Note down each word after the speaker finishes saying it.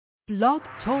Blog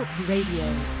Talk Radio.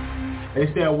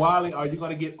 They said, Wiley, are you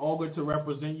going to get Olga to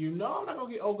represent you? No, I'm not going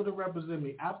to get Olga to represent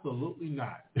me. Absolutely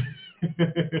not.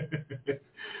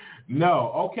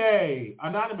 No. Okay.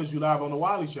 Anonymous, you live on the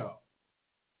Wiley Show.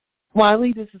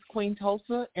 Wiley, this is Queen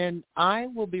Tulsa, and I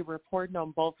will be reporting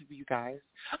on both of you guys.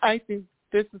 I think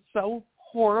this is so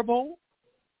horrible,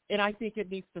 and I think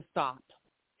it needs to stop.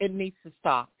 It needs to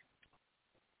stop.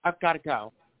 I've got to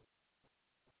go.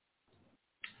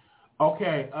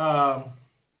 Okay.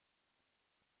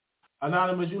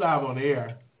 Anonymous, you live on the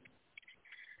air.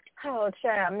 Oh,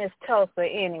 child, Miss Tulsa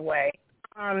anyway.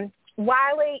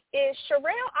 Wiley, is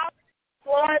Sherelle out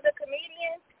Florida the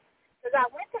comedian? Because I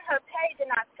went to her page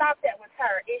and I thought that was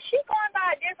her. Is she going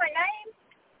by a different name?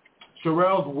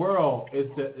 Sherelle's World is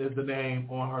the name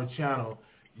on her channel.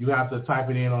 You have to type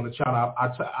it in on the channel.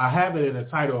 I have it in the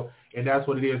title, and that's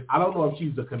what it is. I don't know if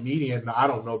she's a comedian. I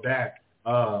don't know that.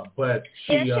 But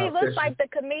she looks like the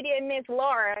comedian Miss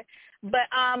Laura. But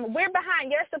we're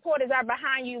behind. Your supporters are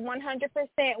behind you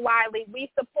 100%, Wiley. We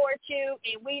support you,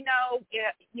 and we know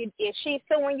if she's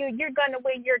suing you, you're going to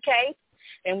win your case.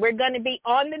 And we're going to be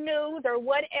on the news or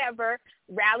whatever,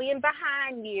 rallying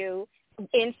behind you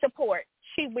in support.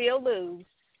 She will lose.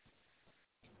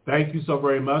 Thank you so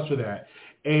very much for that.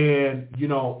 And,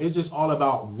 it's just all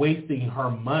about wasting her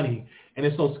money. And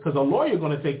it's so because a lawyer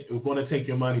going to take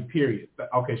your money, period.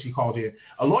 Okay, she called in.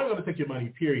 A lawyer going to take your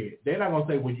money, period. They're not going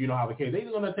to say, well, you don't have a case. They're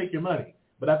going to take your money.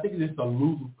 But I think it's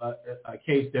a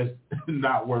case that's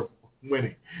not worth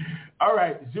winning. All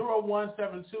right,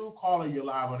 0172, caller, you're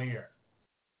live on the air.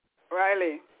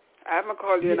 Riley, I haven't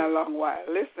called you in a long while.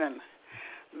 Listen,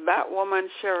 that woman,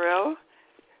 Sherelle,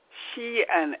 she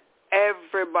and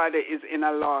everybody is in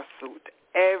a lawsuit,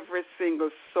 every single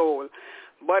soul.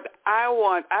 But I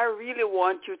really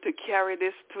want you to carry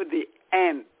this to the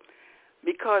end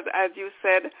because, as you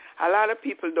said, a lot of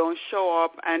people don't show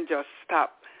up and just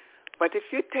stop. But if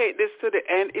you take this to the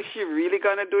end, is she really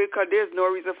going to do it? Because there's no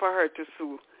reason for her to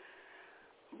sue.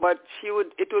 But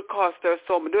it would cost her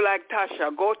so much. Do like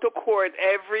Tasha, go to court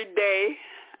every day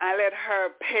and let her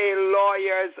pay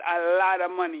lawyers a lot of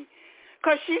money.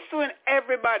 Because she's suing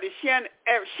everybody. She and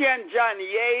John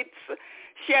Yates,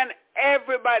 she and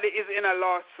everybody is in a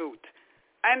lawsuit.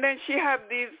 And then she have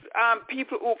these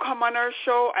people who come on her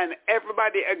show and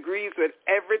everybody agrees with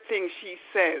everything she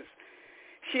says.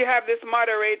 She have this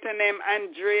moderator named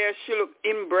Andrea. She look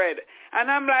inbred.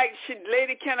 And I'm like,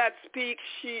 lady cannot speak.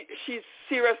 She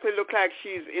seriously look like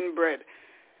she's inbred.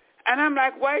 And I'm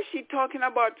like, why is she talking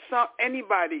about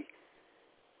anybody?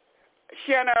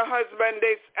 She and her husband,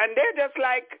 they're just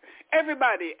like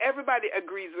everybody. Everybody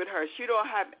agrees with her. She don't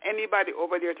have anybody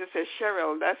over there to say,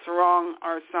 Cheryl, that's wrong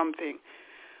or something.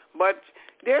 But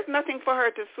there's nothing for her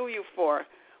to sue you for.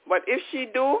 But if she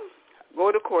do,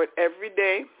 go to court every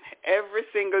day, every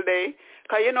single day.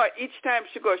 Because, each time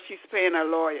she goes, she's paying a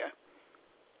lawyer.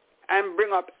 And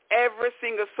bring up every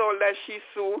single soul that she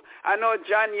sue. I know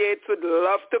John Yates would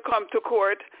love to come to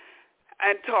court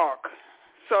and talk.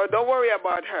 So don't worry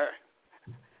about her.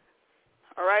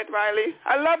 All right, Riley?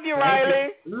 I love you, Riley.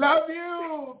 Love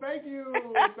you. Thank you.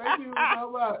 Thank you so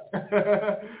much.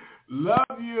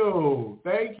 Love you.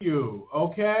 Thank you.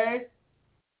 Okay?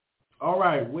 All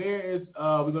right, we're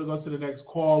going to go to the next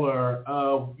caller.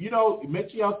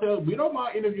 Mention yourself. We don't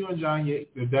mind interviewing John Yates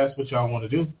if that's what y'all want to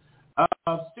do.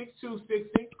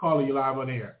 6266, caller, you live on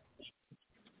air.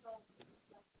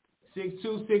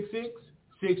 6266,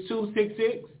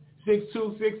 6266,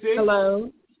 6266.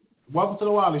 Hello. Welcome to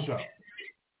the Wiley Show.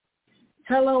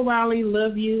 Hello, Wiley.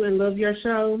 Love you and love your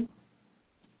show.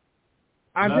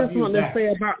 I just want to say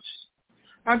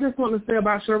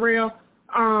about Sherelle.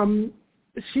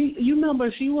 She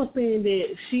was saying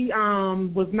that she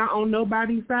was not on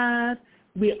nobody's side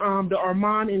with the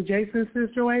Armand and Jason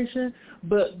situation,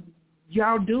 but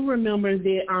y'all do remember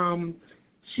that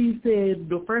she said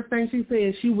the first thing she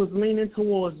said she was leaning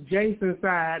towards Jason's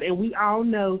side, and we all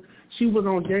know she was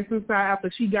on Jason's side after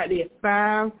she got that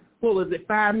 $599,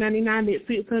 that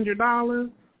 $600.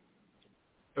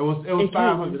 It was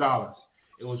 $500.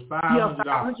 It was $500. Yeah,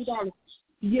 $500.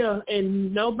 Yeah,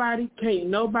 and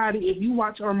if you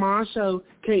watch Armand's show,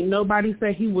 can't nobody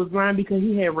say he was lying because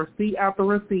he had receipt after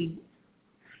receipt.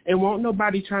 And won't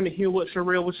nobody trying to hear what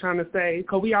Sherelle was trying to say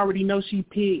because we already know she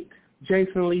picked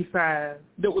Jason Lee's side.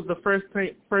 That was the first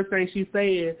thing she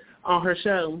said on her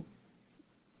show.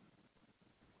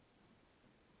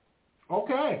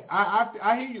 Okay,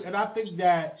 I hear you, and I think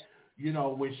that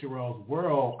with Sherelle's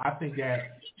World, I think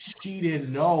that she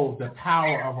didn't know the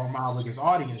power of Armand with his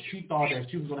audience. She thought that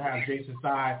she was going to have Jason's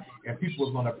side and people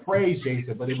was going to praise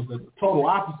Jason, but it was the total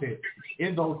opposite.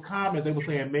 In those comments, they were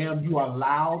saying, ma'am, you are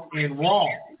loud and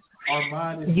wrong.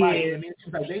 Armand is right. And then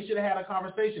she's like, they should have had a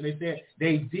conversation. They said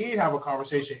they did have a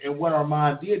conversation. And what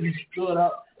Armand did, he stood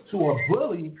up to a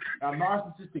bully, a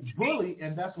narcissistic bully,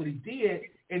 and that's what he did.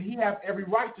 And he has every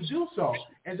right to do so.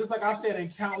 And just like I said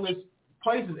in countless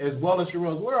places, as well as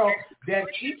Sherelle's World, that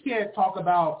she can't talk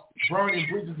about burning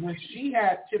bridges when she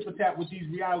had tip for tap with these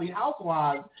reality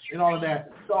housewives and all of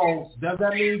that. So does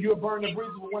that mean you're burning the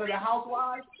bridges with one of the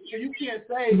housewives? So you can't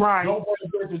say don't burn the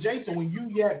bridge with Jason when you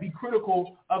yet be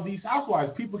critical of these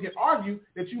housewives. People can argue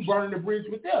that you burning the bridge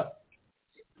with them.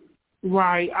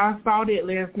 Right. I saw that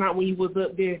last night when you was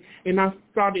up there, and I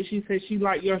saw that she said she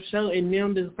liked your show, and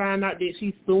then to find out that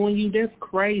she's suing you, that's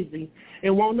crazy.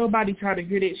 And won't nobody try to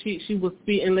hear that shit she was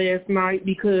spitting last night,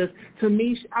 because to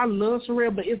me, I love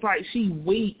Sherelle, but it's like she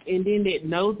weak, and then that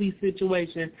nosy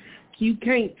situation, you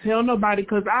can't tell nobody,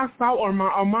 because I saw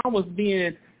Armand was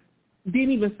didn't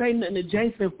even say nothing to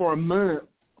Jason for a month.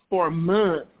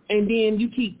 And then you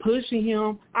keep pushing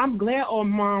him. I'm glad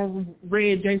Armand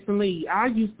read Jason Lee. I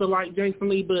used to like Jason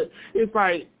Lee, but it's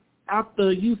like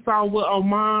after you saw what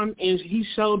Armand and he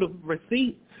showed the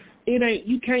receipt,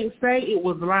 you can't say it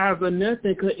was lies or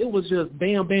nothing, because it was just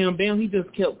bam, bam, bam. He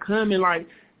just kept coming. Like,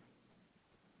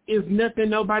 it's nothing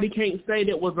nobody can't say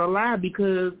that was a lie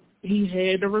because he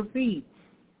had the receipt.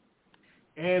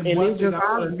 And one thing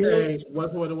I want to say was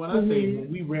when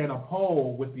we ran a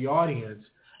poll with the audience,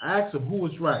 I asked them who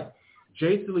was right,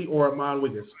 Jason Lee or Armand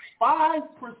Wiggins. 5%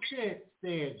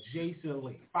 said Jason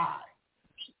Lee. 5.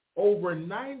 Over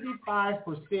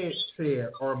 95% said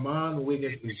Armand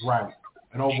Wiggins is right.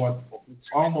 And over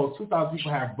almost 2,000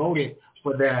 people have voted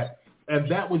for that. And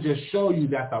that would just show you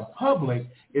that the public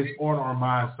is on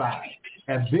Armand's side.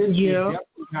 And this is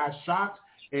definitely not shocked.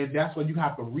 And that's when you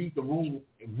have to read the room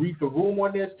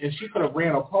on this. And she could have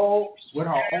ran a poll with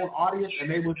her own audience, and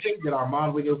they would think that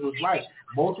Armand Wiggins was right.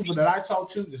 Most people that I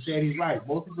talk to said he's right.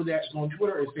 Most people that's on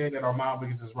Twitter is saying that Armand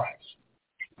Wiggins is right.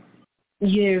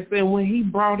 Yes, and when he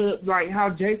brought up like how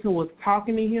Jason was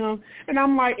talking to him, and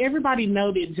I'm like, everybody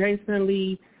know that Jason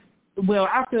Lee. Well,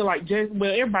 I feel like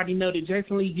everybody know that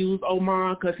Jason Lee used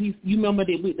Armand because you remember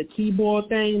that with the keyboard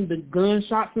thing, the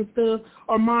gunshots and stuff.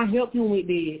 Armand helped him with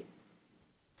that.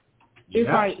 It's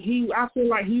like I feel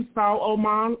like he saw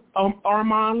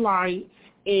Armand light,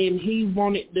 and he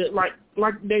wanted to, like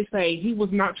they say, he was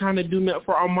not trying to do nothing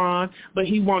for Armand, but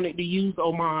he wanted to use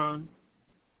Armand.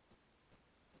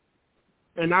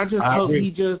 And I just hope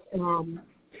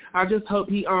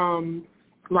he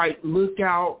like look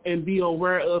out and be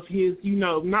aware of his,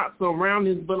 not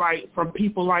surroundings, but like from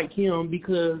people like him,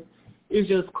 because it's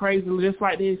just crazy. Just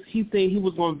like this, he said he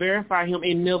was going to verify him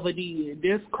and never did.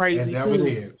 That's crazy and never too.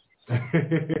 Did.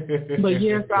 But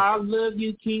yes, I love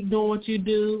you. Keep doing what you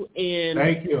do, and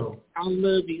thank you. I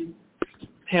love you.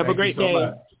 Have a great day.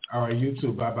 Much. All right, you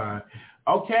too. Bye bye.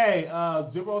 Okay,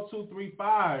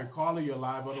 0235. Caller, you're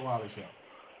live on the Wiley Show.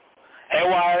 Hey,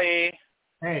 Wiley.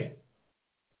 Hey.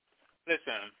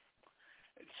 Listen,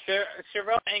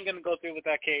 Sherelle ain't gonna go through with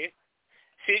that case.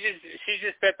 She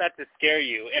just said that to scare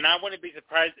you, and I wouldn't be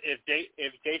surprised if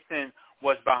Jason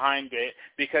was behind it,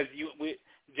 because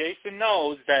Jason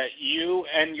knows that you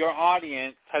and your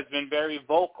audience has been very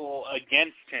vocal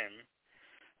against him.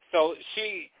 So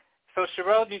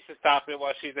Sherelle needs to stop it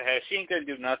while she's ahead. She ain't going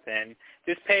to do nothing.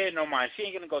 Just pay it no mind. She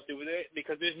ain't going to go through with it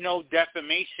because there's no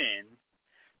defamation.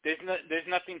 There's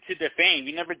nothing to defame.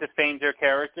 You never defamed her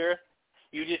character.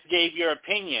 You just gave your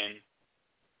opinion.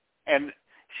 And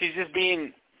she's just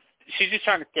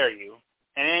trying to scare you.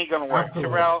 And it ain't going to work. Absolutely.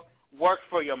 Sherelle, work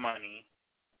for your money.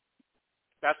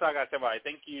 That's all I got to say about it.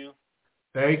 Thank you.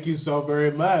 Thank you so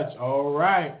very much. All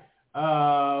right.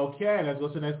 Okay, let's go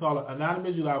to the next caller.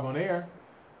 Anonymous, you live on air.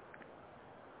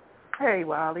 Hey,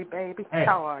 Wiley, baby. Hey.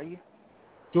 How are you?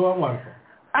 Doing wonderful.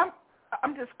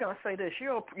 I'm just gonna say this.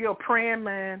 You're a praying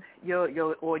man. You're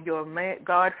a man,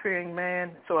 God-fearing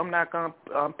man. So I'm not gonna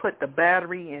put the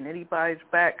battery in anybody's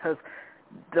back, because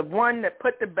the one that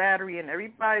put the battery in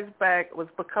everybody's back was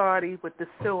Bacardi with the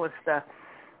still and stuff.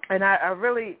 And I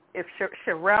really, if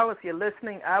Sherelle, if you're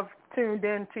listening, I've tuned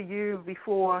in to you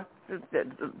before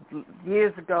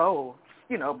years ago,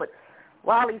 but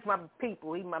Wiley's my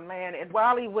people. He's my man. And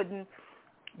Wiley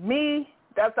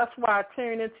that's why I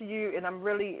tune into you, and I'm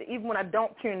really, even when I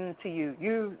don't tune into you,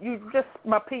 you just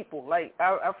my people. Like,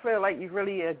 I feel like you're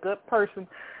really a good person,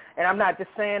 and I'm not just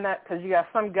saying that because you got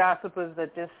some gossipers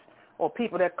that just or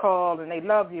people that call and they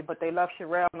love you, but they love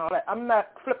Sherelle and all that. I'm not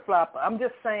flip-flopper. I'm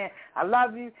just saying I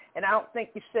love you, and I don't think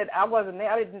you said I wasn't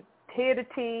there. I didn't hear the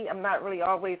tea. I'm not really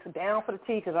always down for the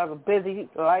tea because I have a busy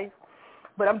life.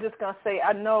 But I'm just going to say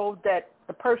I know that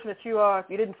the person that you are, if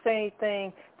you didn't say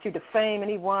anything to defame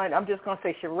anyone, I'm just going to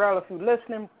say, Sherelle, if you're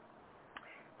listening,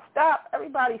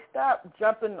 everybody stop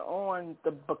jumping on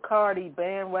the Bacardi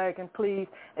bandwagon, please,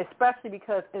 especially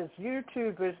because it's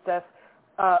YouTubers that's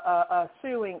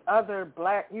suing other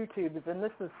black YouTubers, and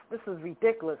this is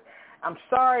ridiculous. I'm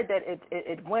sorry that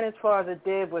it went as far as it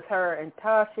did with her and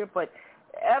Tasha, but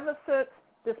ever since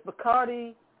this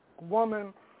Bacardi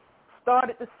woman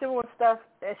started to sue and stuff,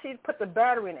 and she put the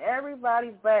battery in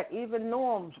everybody's back, even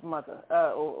Norm's mother,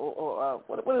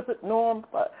 what is it, Norm?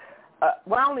 Well, I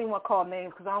don't even want to call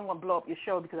names because I don't want to blow up your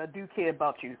show because I do care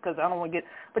about you because I don't want to get,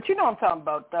 but you know what I'm talking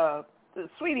about, the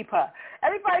Sweetie Pie.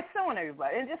 Everybody's suing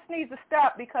everybody. It just needs to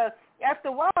stop because after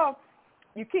a while,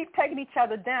 you keep taking each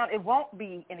other down, it won't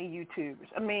be any YouTubers.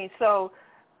 I mean, so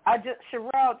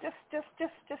Sherelle, just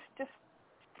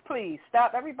please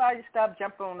stop. Everybody stop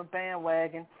jumping on the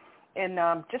bandwagon and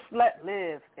just let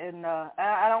live. And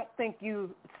I don't think you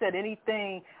said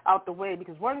anything out the way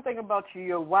because one thing about you,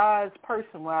 you're a wise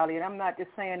person, Wiley, and I'm not just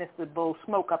saying this to blow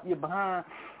smoke up your behind,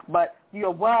 but you're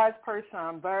a wise person.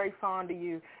 I'm very fond of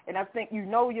you, and I think you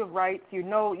know your rights. You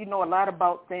know a lot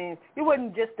about things. You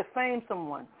wouldn't just defame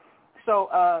someone. So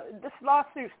this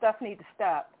lawsuit stuff needs to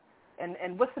stop.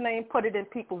 And what's the name? Put it in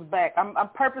people's back. I'm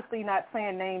purposely not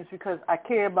saying names because I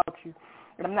care about you,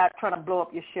 and I'm not trying to blow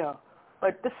up your show.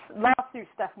 But this lawsuit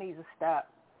stuff needs to stop.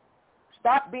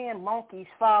 Stop being monkeys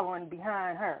following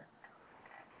behind her.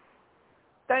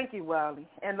 Thank you, Wiley.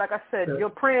 And like I said, your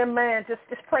praying man, just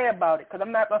pray about it because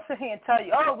I'm not going to sit here and tell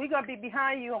you, oh, we're going to be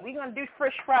behind you and we're going to do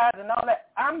fish fries and all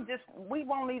that. We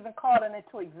won't even call it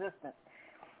into existence.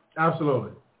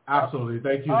 Absolutely.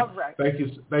 Thank you. All right. Thank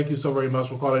you so very much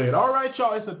for calling in. All right,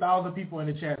 y'all. It's 1,000 people in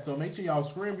the chat, so make sure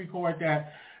y'all screen record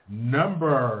that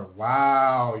number.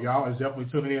 Wow, y'all is definitely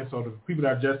tuning in. So the people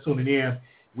that are just tuning in,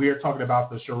 we are talking about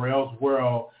the Sherelle's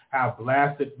World have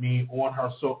blasted me on her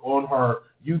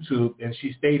YouTube, and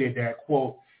she stated that,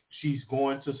 quote, she's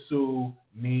going to sue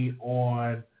me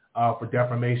on for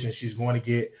defamation. She's going to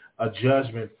get a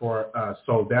judgment for us.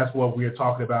 So that's what we're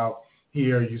talking about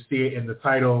here. You see it in the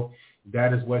title.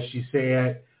 That is what she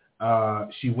said.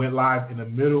 She went live in the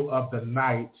middle of the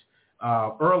night,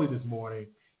 early this morning,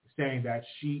 saying that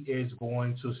she is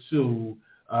going to sue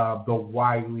the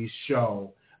Wiley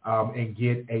Show and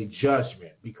get a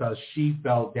judgment because she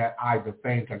felt that I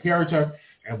defamed her character.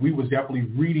 And we was definitely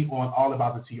reading on All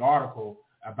About the Tea article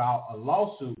about a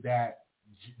lawsuit that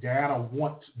Diana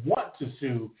want to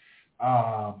sue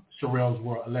Sherelle's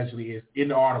World allegedly is in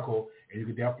the article, and you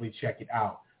can definitely check it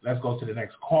out. Let's go to the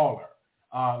next caller.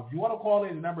 If you want to call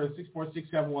in, the number is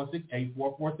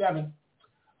 646-716-8447.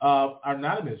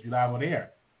 Anonymous, you're live on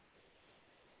air.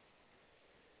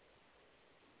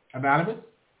 Anonymous?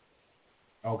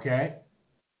 Okay.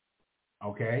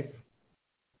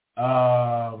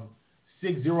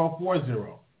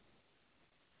 6040.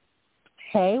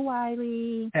 Hey,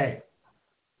 Wiley. Hey.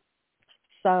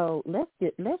 So let's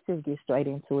just get straight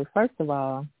into it. First of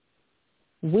all,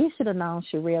 we should have known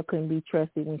Sherelle couldn't be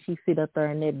trusted when she sit up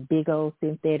there in that big old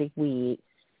synthetic wig.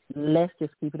 Let's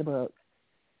just keep it a buck.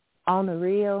 On the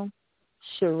real,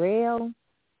 Sherelle,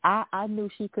 I knew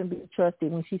she couldn't be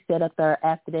trusted when she sat up there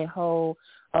after that whole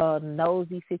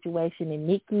nosy situation in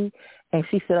Nikki, and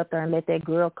she sat up there and let that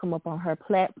girl come up on her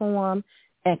platform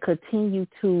and continue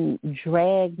to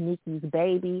drag Nikki's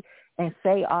baby and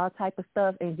say all type of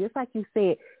stuff. And just like you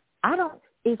said,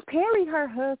 is Perry her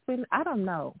husband? I don't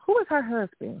know. Who is her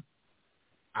husband?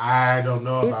 I don't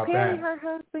know about that. Is Perry her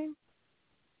husband?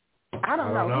 I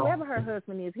don't know. Whoever her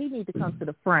husband is, he needs to come to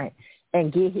the front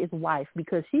and get his wife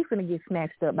because she's going to get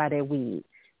snatched up by that wig.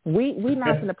 We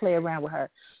not going to play around with her.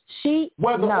 The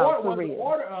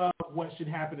order of what should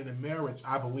happen in a marriage,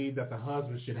 I believe that the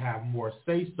husband should have more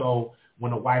say-so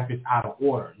when the wife is out of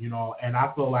order, and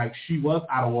I feel like she was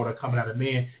out of order coming out of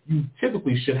man. You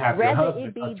typically should have your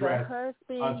husband address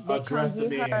the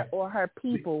man. Or her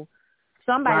people.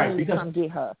 Somebody needs to come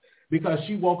get her. Because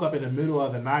she woke up in the middle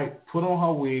of the night, put on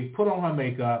her wig, put on her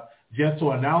makeup, just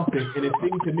to announce it. And it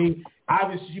seemed to me,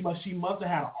 obviously, she must have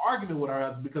had an argument with her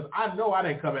husband because I know I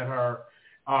didn't come at her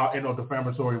in a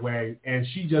defamatory way. And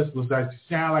she just was like,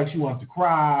 sound like she wanted to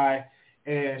cry.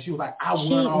 And she was like, I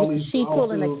won all these. She's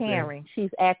pulling a Karen.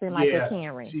 She's acting like a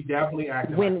Karen. She definitely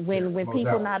acting when people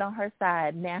definitely not on her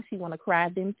side, now she want to cry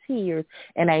them tears,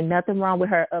 and ain't nothing wrong with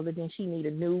her other than she need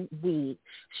a new wig.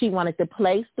 She wanted to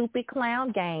play stupid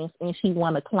clown games, and she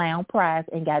won a clown prize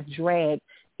and got dragged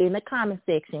in the comment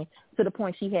section to the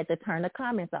point she had to turn the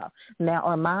comments off. Now,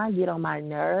 Armand get on my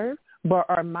nerve, but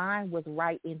Armand was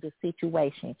right in the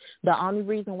situation. The only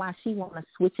reason why she want to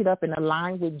switch it up and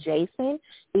align with Jason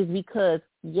is because,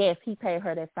 yes, he paid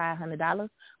her that $500,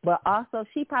 but also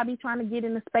she probably trying to get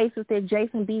in the spaces that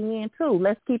Jason be in too.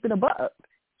 Let's keep it a buck.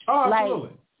 Oh,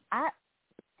 absolutely. Like,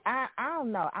 I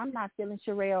don't know. I'm not feeling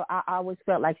Sherelle. I always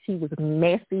felt like she was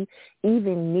messy.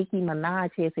 Even Nicki Minaj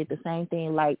had said the same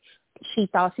thing. Like, she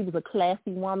thought she was a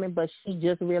classy woman, but she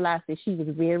just realized that she was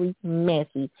very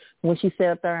messy when she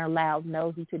sat up there and allowed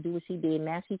Nosy to do what she did.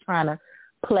 Now she's trying to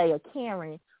play a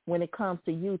Karen when it comes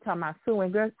to you talking about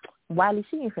suing. Girl, Wiley,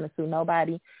 she ain't finna sue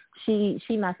nobody. She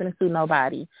not finna sue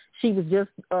nobody. She was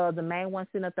just the main one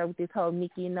sitting up there with this whole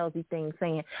Nicki and Nosy thing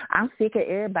saying, I'm sick of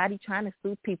everybody trying to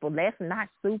sue people. Let's not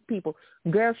sue people.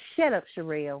 Girl, shut up,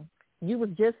 Sherelle. You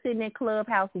was just sitting in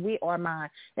Clubhouse with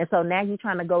Armand, and so now you're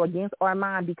trying to go against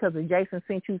Armand because of Jason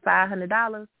sent you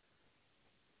 $500.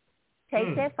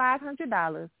 Take that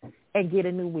 $500 and get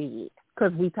a new wig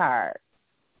because we tired.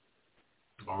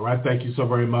 All right. Thank you so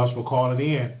very much for calling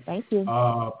in. Thank you.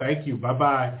 Thank you.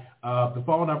 Bye-bye. The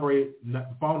phone number is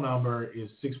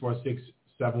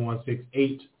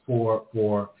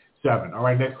 646-716-8447. All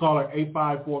right. Next caller,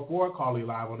 8544. Call you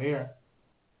live on air.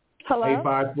 Hello?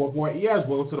 8544. Yes,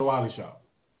 welcome to the Wiley Show.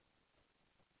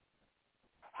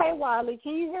 Hey, Wiley,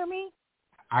 can you hear me?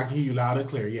 I can hear you loud and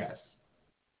clear, yes.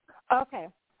 Okay.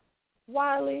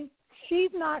 Wiley,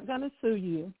 she's not going to sue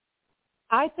you.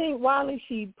 I think, Wiley,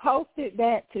 she posted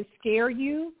that to scare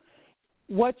you.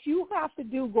 What you have to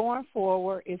do going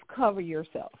forward is cover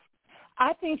yourself.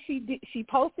 I think she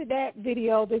posted that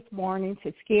video this morning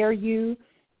to scare you,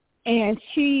 and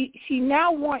she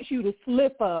now wants you to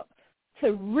slip up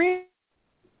to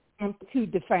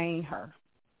defame her.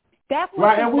 That's what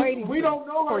right, she's waiting we don't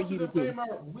know for how you to to do. defame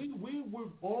her. We were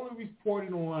only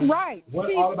reporting on what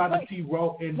She, all about the T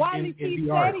wrote in the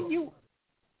article.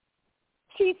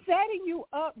 She's setting you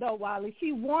up, though, Wiley.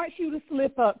 She wants you to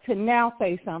slip up to now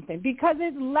say something because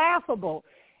it's laughable.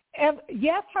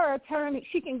 Yes, her attorney,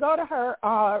 she can go to her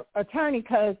attorney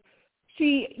because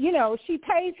she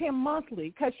pays him monthly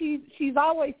because she's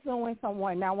always suing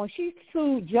someone. Now, when she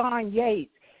sued John Yates,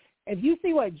 if you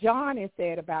see what John has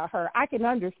said about her, I can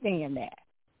understand that.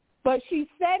 But she's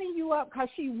setting you up because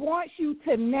she wants you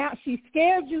to now, she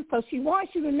scared you, so she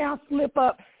wants you to now slip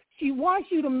up. She wants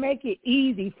you to make it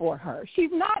easy for her.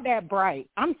 She's not that bright.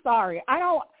 I'm sorry. I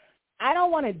don't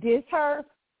want to diss her,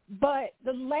 but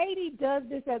the lady does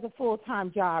this as a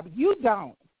full-time job. You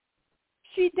don't.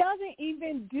 She doesn't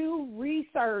even do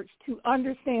research to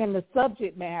understand the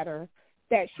subject matter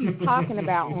that she's talking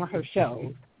about on her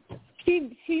shows.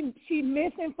 She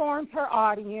misinforms her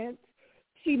audience.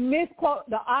 She misquotes.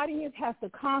 The audience has to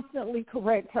constantly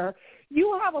correct her.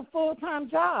 You have a full-time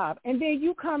job, and then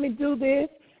you come and do this,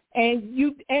 and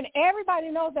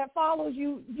everybody knows that follows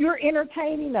you. You're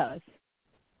entertaining us.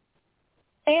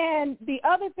 And the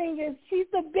other thing is, she's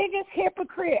the biggest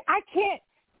hypocrite.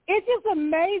 It just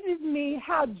amazes me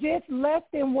how just less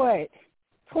than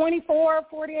 24,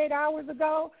 48 hours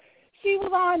ago, she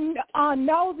was on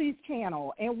Nosy's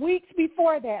channel, and weeks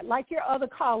before that, like your other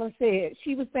caller said,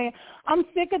 she was saying, I'm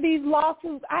sick of these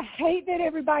lawsuits. I hate that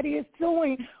everybody is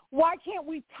suing. Why can't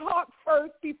we talk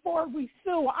first before we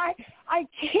sue? I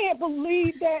can't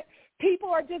believe that people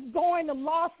are just going to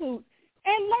lawsuits.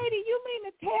 And, lady, you mean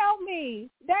to tell me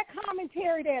that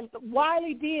commentary that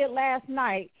Wiley did last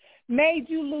night made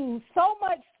you lose so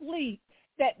much sleep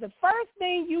that the first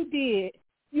thing you did,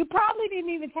 you probably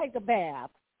didn't even take a bath,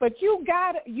 but you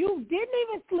didn't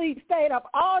even sleep, stayed up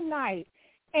all night,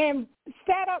 and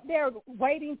sat up there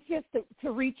waiting just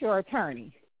to reach your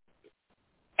attorney.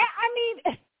 I mean,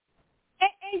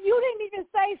 and you didn't even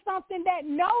say something that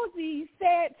Nosy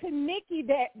said to Nikki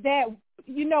that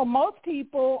most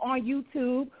people on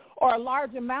YouTube, or a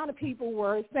large amount of people,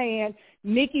 were saying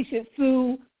Nikki should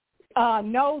sue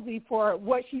Nosy for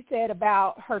what she said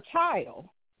about her child.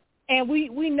 And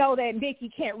we know that Nikki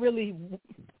can't really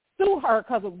sue her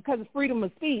because of freedom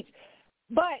of speech.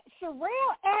 But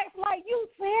Sherelle acts like you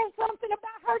said something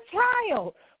about her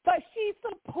child, but she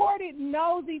supported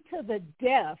Nosy to the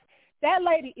death. That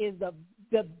lady is the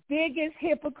biggest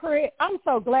hypocrite. I'm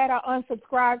so glad I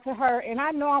unsubscribed to her, and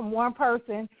I know I'm one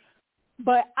person,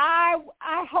 but I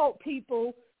hope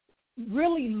people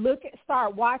really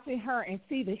start watching her and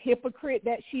see the hypocrite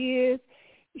that she is.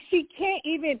 She can't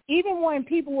even when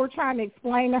people were trying to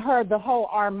explain to her the whole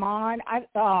Armand,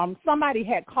 somebody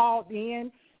had called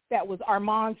in that was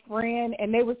Armand's friend,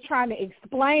 and they was trying to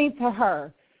explain to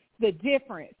her the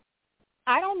difference.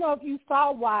 I don't know if you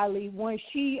saw Wiley when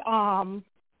she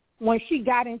when she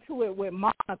got into it with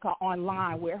Monica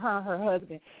online with her and her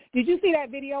husband. Did you see that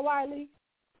video, Wiley?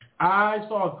 I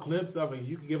saw clips of it.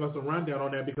 You can give us a rundown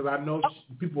on that because I know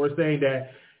people were saying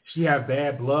that she had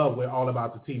bad blood with All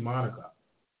About the Team Monica.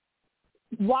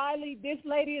 Wiley, this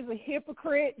lady is a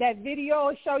hypocrite. That video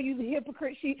will show you the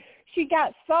hypocrite. She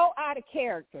got so out of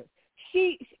character.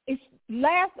 Yesterday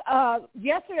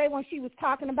when she was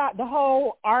talking about the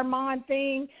whole Armand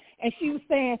thing, and she was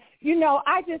saying,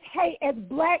 I just hate as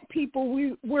black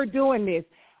people we're doing this.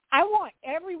 I want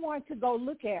everyone to go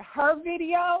look at her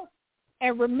video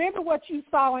and remember what you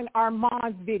saw in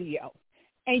Armand's video,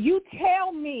 and you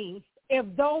tell me if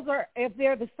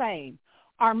they're the same.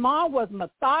 Armand was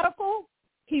methodical.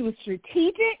 He was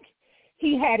strategic.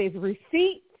 He had his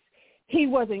receipts. He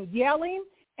wasn't yelling.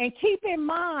 And keep in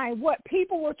mind what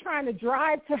people were trying to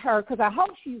drive to her, because I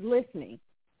hope she's listening.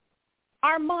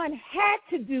 Armand had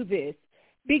to do this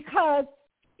because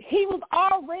he was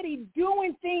already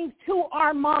doing things to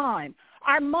Armand.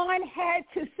 Armand had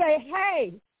to say,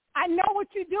 hey, I know what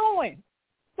you're doing.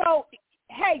 So,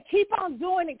 hey, keep on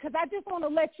doing it because I just want to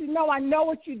let you know I know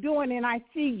what you're doing and I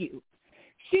see you.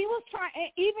 She was trying, and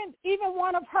even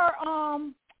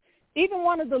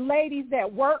one of the ladies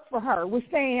that worked for her was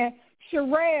saying,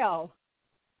 Sherelle,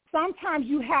 sometimes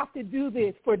you have to do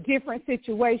this for different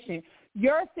situations.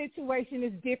 Your situation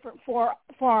is different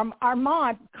from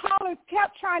Armand. Callers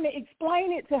kept trying to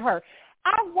explain it to her.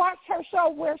 I've watched her show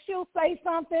where she'll say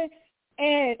something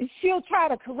and she'll try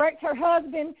to correct her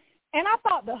husband. And I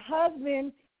thought the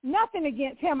husband, nothing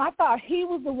against him, I thought he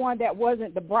was the one that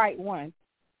wasn't the bright one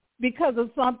because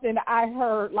of something I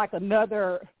heard like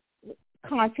another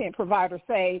content provider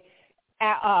say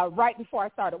right before I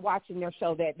started watching their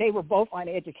show that they were both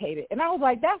uneducated. And I was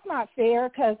like, that's not fair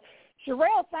because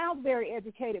Sherelle sounds very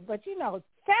educated, but,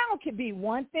 sound can be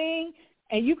one thing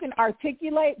and you can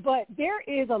articulate, but there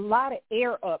is a lot of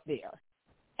air up there.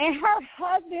 And her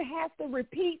husband has to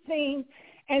repeat things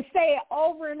and say it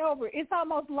over and over. It's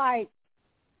almost like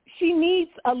she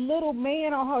needs a little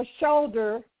man on her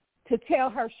shoulder to tell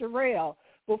her, Sherelle,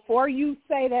 before you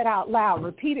say that out loud,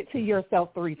 repeat it to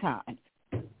yourself 3 times.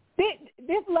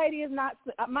 This lady is not,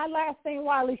 my last thing,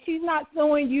 Wiley, she's not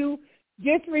suing you.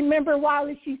 Just remember,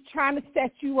 Wiley, she's trying to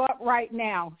set you up right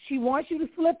now. She wants you to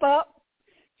slip up.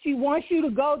 She wants you to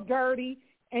go dirty,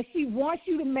 and she wants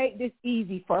you to make this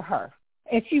easy for her.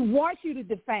 And she wants you to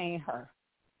defame her.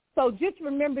 So just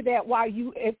remember that while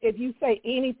if you say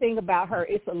anything about her,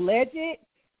 it's alleged.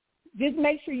 Just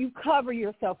make sure you cover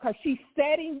yourself because she's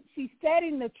setting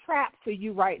the trap for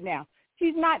you right now.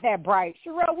 She's not that bright.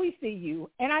 Sherelle, we see you,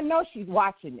 and I know she's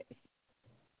watching this.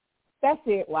 That's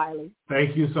it, Wiley.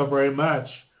 Thank you so very much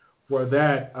for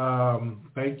that.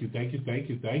 Thank you.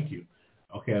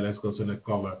 Okay, let's go to the next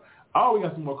caller. Oh, we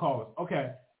got some more callers.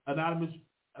 Okay, Anonymous,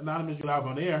 you're live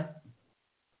on air.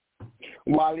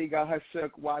 Wiley got her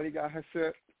sick. Wiley got her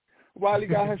sick. Wiley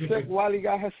got her sick. Wiley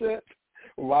got her sick.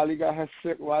 Wiley got her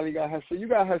sick. Wiley got her sick. You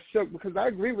got her sick because I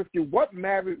agree with you. What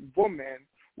married woman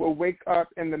will wake up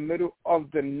in the middle of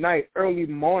the night, early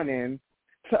morning,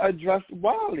 to address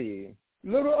Wiley?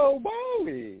 Little old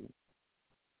Wiley.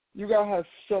 You got her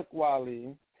sick,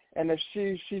 Wiley. And if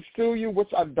she sue you,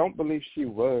 which I don't believe she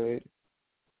would,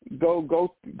 go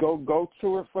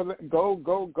to it for the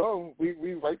go.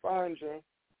 We right behind you.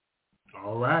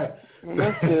 All right.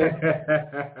 That's it.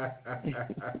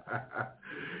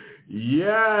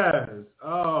 Yes.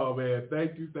 Oh man,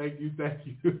 thank you.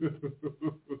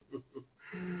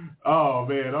 Oh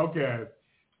man, okay.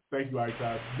 Thank you,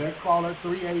 Aisha. Next caller,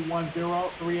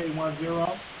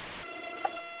 3810.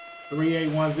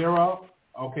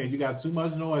 Okay, you got too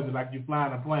much noise like you're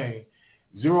flying a plane.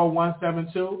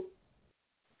 0172.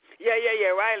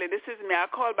 Yeah, Riley, this is me. I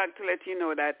called back to let you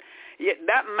know that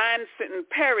that man sitting,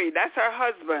 Perry, that's her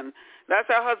husband. That's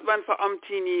her husband for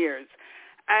umpteen years.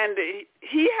 And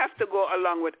he has to go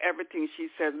along with everything she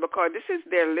says because this is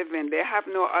their living. They have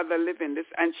no other living.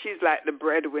 And she's like the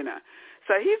breadwinner.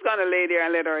 So he's going to lay there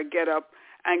and let her get up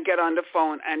and get on the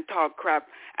phone and talk crap.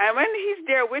 And when he's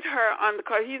there with her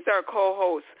because he's her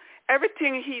co-host,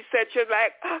 everything he said, she was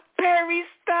like, Perry,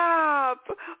 stop.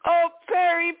 Oh,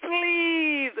 Perry,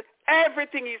 please.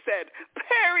 Everything he said,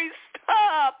 Perry,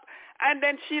 stop. And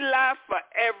then she laughed for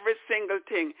every single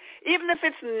thing. Even if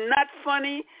it's not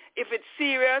funny, if it's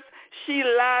serious, she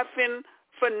laughing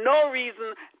for no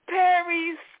reason.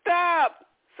 Perry, stop.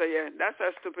 So, yeah, that's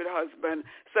her stupid husband.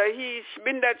 So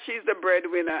being that she's the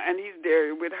breadwinner and he's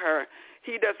there with her,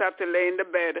 he does have to lay in the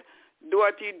bed, do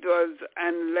what he does,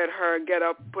 and let her get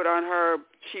up, put on her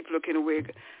cheap-looking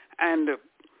wig, and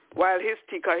while his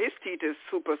teeth is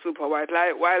super, super white,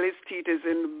 like, while his teeth is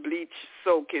in bleach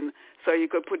soaking, so you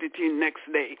could put it in next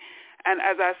day. And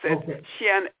as I said, she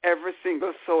and every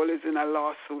single soul is in a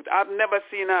lawsuit. I've never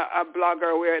seen a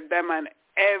blogger where them and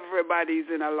everybody's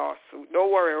in a lawsuit.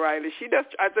 Don't worry, Riley. She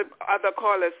just, as the other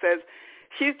caller says,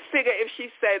 she figure if she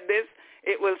said this,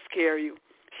 it will scare you.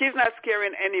 She's not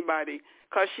scaring anybody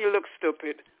because she looks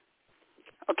stupid.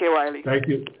 Okay, Wiley. Thank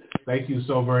you. Thank you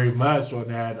so very much on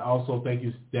that. Also, thank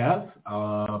you, Steph.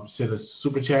 Sent a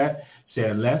super chat.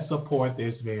 Said, let's support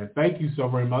this man. Thank you so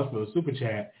very much for the super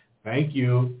chat. Thank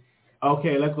you.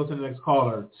 Okay, let's go to the next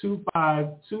caller.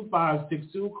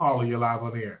 252562. Caller, you're live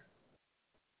on air.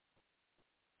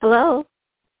 Hello.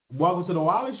 Welcome to the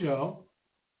Wiley Show.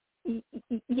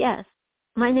 Yes.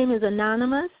 My name is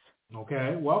Anonymous.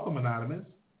 Okay, welcome, Anonymous.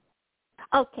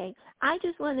 Okay, I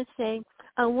just want to say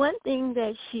one thing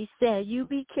that she said, you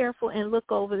be careful and look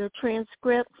over the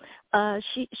transcript.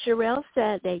 Sherelle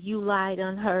said that you lied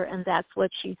on her, and that's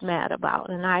what she's mad about.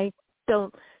 And I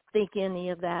don't think any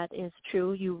of that is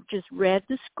true. You just read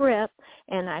the script,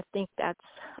 and I think that's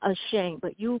a shame.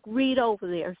 But you read over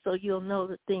there so you'll know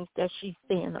the things that she's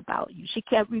saying about you. She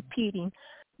kept repeating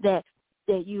that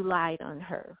you lied on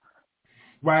her.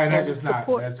 Right,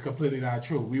 that's completely not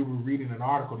true. We were reading an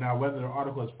article. Now, whether the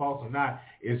article is false or not,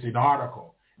 it's an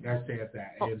article that says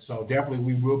that. And so definitely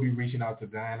we will be reaching out to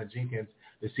Diana Jenkins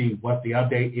to see what the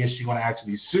update is. She going to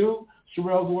actually sue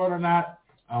Sherelle's Word or not?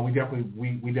 We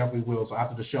definitely will. So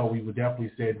after the show, we would definitely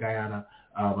send Diana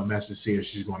a message to see if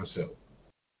she's going to sue.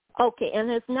 Okay, and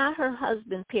it's not her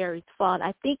husband Perry's fault.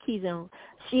 I think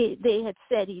they had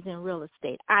said he's in real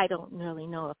estate. I don't really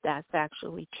know if that's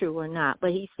actually true or not,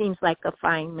 but he seems like a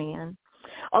fine man.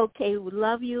 Okay, we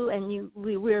love you, and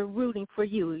we're rooting for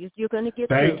you. You're going to get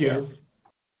Thank through you. this.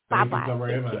 Thank Bye-bye. you so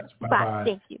very much. Bye. Bye-bye.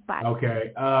 Thank you. Bye.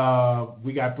 Okay,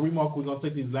 we got three more. We're going to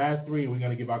take these last three, and we're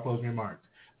going to give our closing remarks.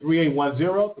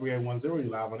 3810, you're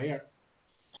live on air.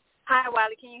 Hi,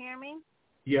 Wiley. Can you hear me?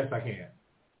 Yes, I can.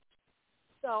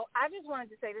 So I just wanted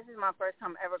to say this is my first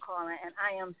time ever calling, and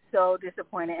I am so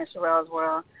disappointed in Sherelle's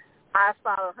World. I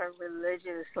follow her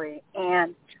religiously,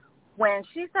 and when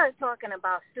she started talking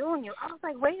about suing you, I was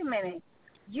like, wait a minute.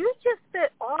 You just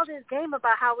spit all this game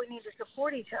about how we need to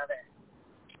support each other,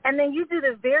 and then you do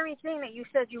the very thing that you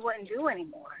said you wouldn't do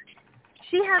anymore.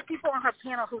 She has people on her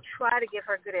panel who try to give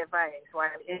her good advice,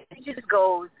 right? It just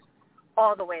goes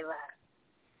all the way left.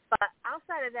 But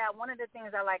outside of that, one of the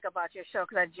things I like about your show,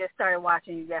 because I just started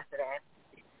watching you yesterday,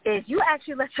 is you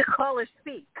actually let your callers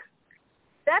speak.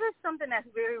 That is something that's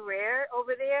very rare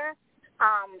over there.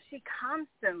 She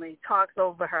constantly talks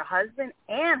over her husband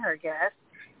and her guests.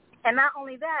 And not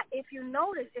only that, if you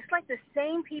notice, it's like the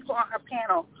same people on her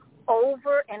panel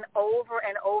over and over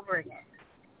and over again.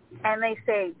 And they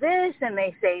say this and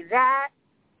they say that.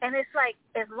 And it's like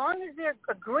as long as they're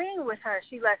agreeing with her,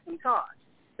 she lets them talk.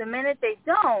 The minute they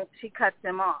don't, she cuts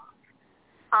them off.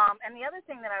 And the other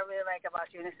thing that I really like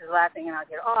about you, and this is the last thing and I'll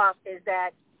get off, is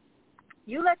that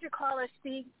you let your callers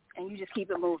speak and you just keep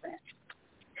it moving.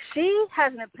 She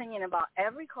has an opinion about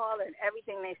every caller and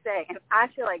everything they say, and I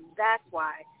feel like that's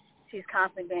why she's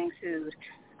constantly being sued.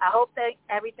 I hope that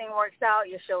everything works out.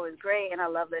 Your show is great, and I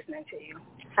love listening to you.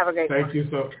 Have a great day.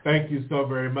 Thank you so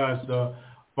very much. The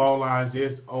phone lines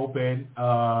is open.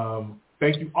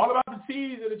 Thank you all about the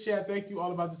T's in the chat. Thank you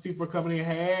all about the T for coming in.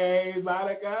 Hey,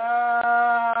 Monica.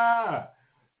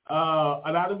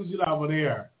 Anonymous, you live on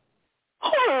air.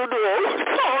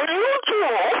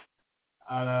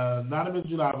 Anonymous,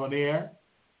 you live on air.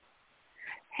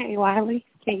 Hey, Wiley.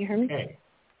 Can you hear me? Hey.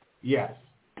 Yes.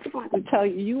 I just wanted to tell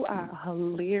you, you are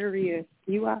hilarious.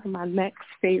 You are my next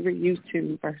favorite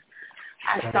YouTuber.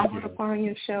 I stumbled upon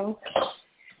your show.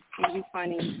 You're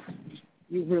funny.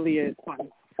 You really is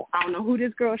funny. I don't know who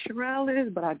this girl Sherelle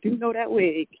is, but I do know that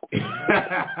wig.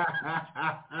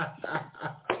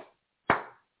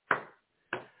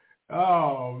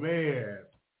 Oh, man.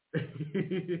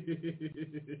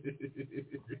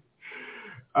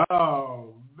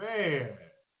 Oh, man.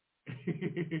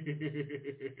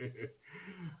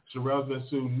 Sherelle's been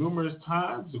sued numerous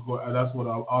times. That's what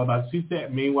all about. She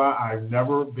said, meanwhile, I've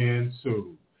never been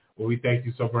sued. Well, we thank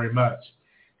you so very much.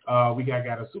 We got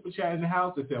a super chat in the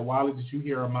house that said, Wiley, did you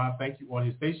hear Armand thank you on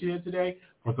his station here today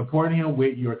for supporting him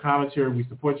with your commentary? We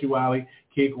support you, Wiley.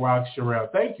 Kick rock, Sherelle.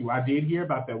 Thank you. I did hear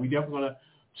about that. We definitely going to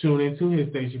tune into his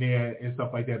station here and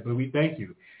stuff like that, but we thank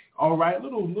you. All right,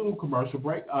 little commercial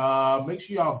break. Make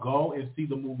sure y'all go and see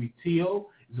the movie Till.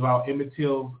 It's about Emmett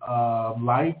Till's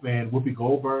life, and Whoopi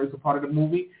Goldberg's a part of the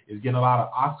movie. It's getting a lot of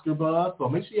Oscar buzz, so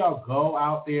make sure y'all go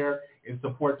out there and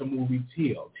support the movie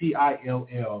Till,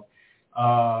 T-I-L-L.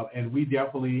 And we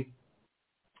definitely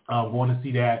going to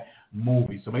see that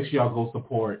movie. So make sure y'all go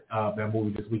support that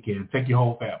movie this weekend. Take your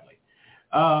whole family.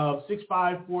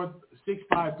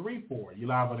 6534. You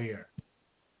live on the air.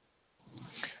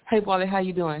 Hey, Wally, how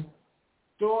you doing?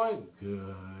 Doing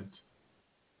good.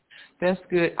 That's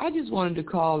good. I just wanted to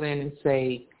call in and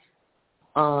say,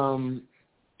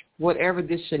 whatever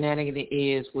this shenanigan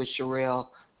is with Sherelle,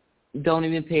 don't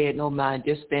even pay it no mind.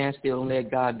 Just stand still and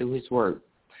let God do his work.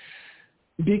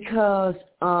 Because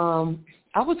I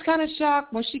was kind of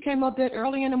shocked when she came up that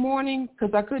early in the morning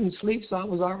because I couldn't sleep, so I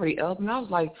was already up. And I was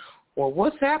like, well,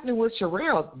 what's happening with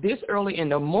Sherelle this early in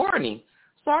the morning?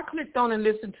 So I clicked on and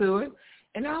listened to it,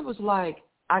 and I was like,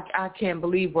 I can't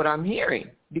believe what I'm hearing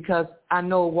because I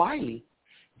know Wiley.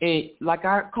 And like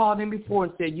I called him before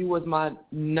and said, you was my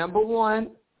number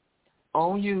one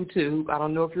on YouTube. I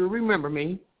don't know if you remember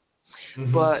me,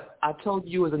 but I told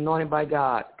you was anointed by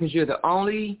God because you're the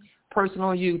only person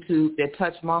on YouTube that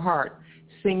touched my heart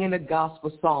singing a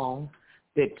gospel song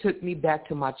that took me back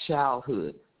to my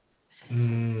childhood.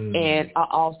 And I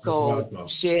also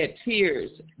shed tears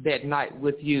that night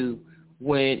with you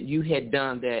when you had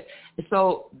done that.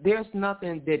 So there's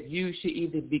nothing that you should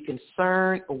either be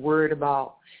concerned or worried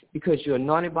about because you're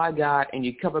anointed by God and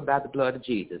you're covered by the blood of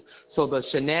Jesus. So the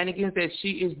shenanigans that she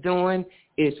is doing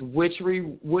is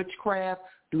witchcraft.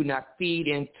 Do not feed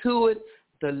into it.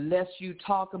 The less you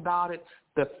talk about it,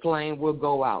 the flame will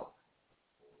go out.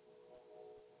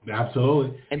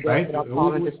 Absolutely. And that's what I'm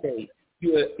calling to say.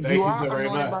 You are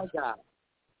anointed by God.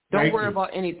 Don't worry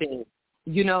about anything.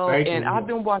 You know, and I've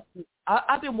been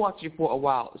watching for a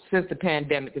while. Since the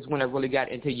pandemic is when I really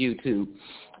got into YouTube.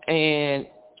 And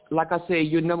like I said,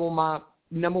 you're my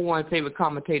number one favorite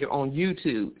commentator on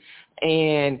YouTube.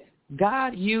 And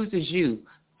God uses you.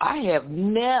 I have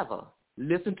never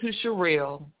listened to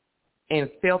Sherelle and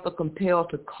felt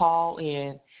compelled to call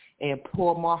in and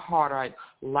pour my heart out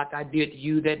like I did to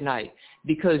you that night.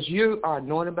 Because you are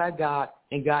anointed by God,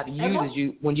 and God uses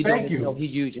you when you don't even know he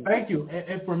uses you. Thank you.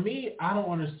 And for me, I don't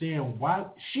understand why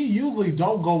she usually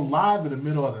don't go live in the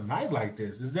middle of the night like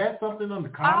this. Is that something on the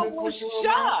comments? I was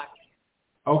shocked.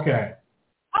 Okay.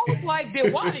 I was like,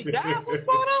 did Wiley die? What's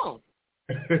going on?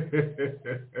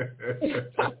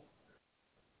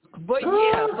 But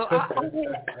yeah, so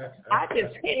I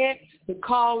just had to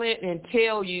call in and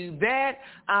tell you that.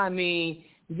 I mean,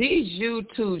 these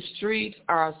YouTube streets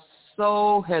are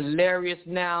so hilarious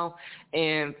now,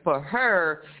 and for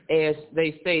her, as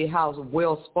they say, how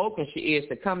well spoken she is,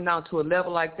 to come down to a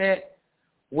level like that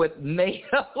with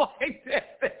makeup like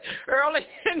that early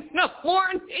in the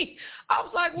morning, I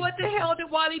was like, what the hell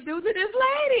did Wiley do to this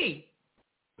lady?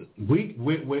 We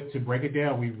to break it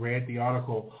down, we read the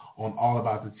article on All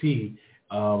About the Tea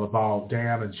about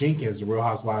Diana Jenkins, the Real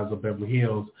Housewives of Beverly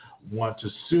Hills, want to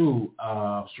sue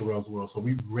Sherelle's World. So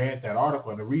we read that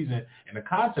article, and the reason and the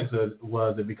context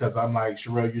was that because I'm like,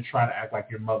 Sherelle, you're trying to act like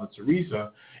your mother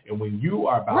Teresa, and when you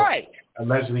are about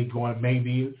allegedly going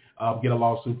maybe get a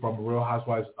lawsuit from a Real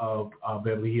Housewives of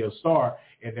Beverly Hills star,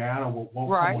 and Diana won't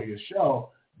come on your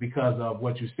show because of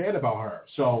what you said about her.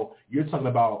 So you're talking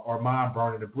about Armand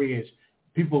burning the bridge.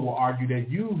 People will argue that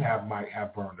you might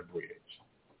have burned the bridge.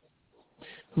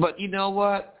 But you know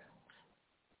what?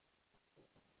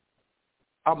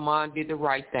 Armand did the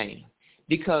right thing,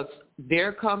 because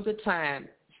there comes a time,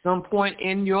 some point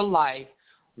in your life,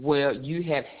 where you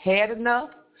have had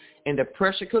enough and the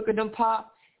pressure cooker done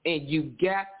pop, and you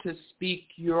got to speak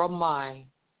your mind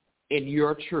and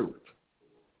your truth.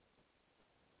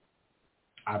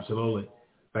 Absolutely.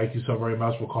 Thank you so very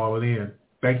much for calling in.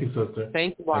 Thank you, sister.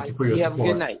 Thank you, Thank you for your support. Have a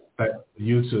good night.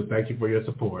 You too. Thank you for your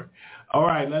support. All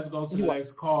right, let's go to the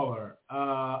next caller.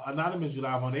 Anonymous, you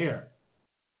live on air.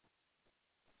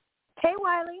 Hey,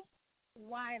 Wiley.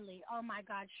 Wiley, oh my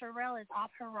God, Sherelle is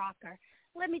off her rocker.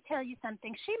 Let me tell you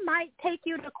something. She might take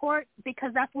you to court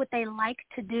because that's what they like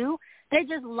to do. They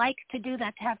just like to do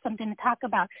that, to have something to talk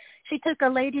about. She took a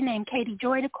lady named Katie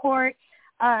Joy to court,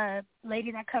 a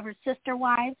lady that covers Sister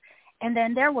Wives, and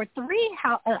then there were 3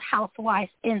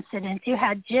 housewives incidents. You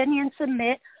had Jenny and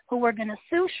Submit, who were going to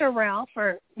sue Sherelle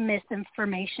for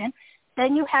misinformation.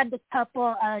 Then you had the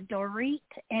couple, Dorit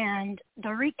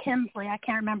Kimsley, I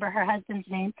can't remember her husband's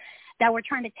name, that were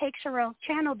trying to take Sherelle's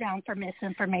channel down for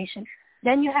misinformation.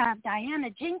 Then you have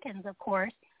Diana Jenkins, of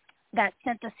course, that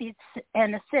sent the cease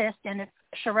and assist, and if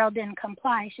Sherelle didn't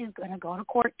comply, she's going to go to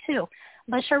court too.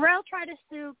 But Sherelle tried to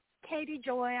sue Katie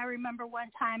Joy, I remember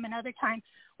one time, another time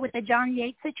with the John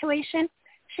Yates situation.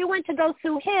 She went to go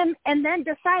sue him and then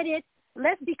decided,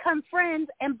 let's become friends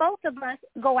and both of us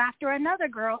go after another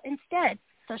girl instead.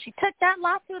 So she took that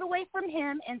lawsuit away from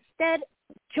him, instead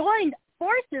joined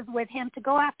forces with him to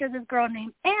go after this girl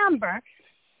named Amber.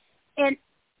 And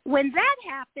when that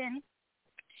happened,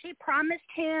 she promised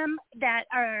him that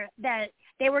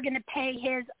they were going to pay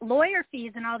his lawyer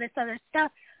fees and all this other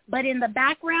stuff, but in the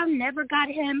background never got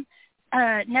him,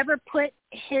 never put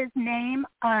his name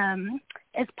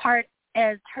as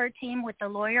her team with the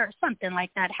lawyer or something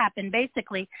like that happened.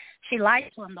 Basically, she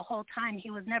lied to him the whole time. He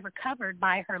was never covered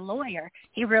by her lawyer.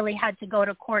 He really had to go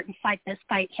to court and fight this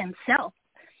fight himself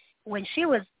when she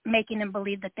was making him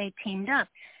believe that they teamed up.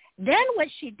 Then what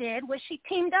she did was she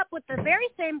teamed up with the very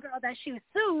same girl that she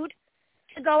sued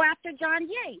to go after John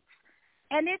Yates.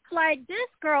 And it's like, this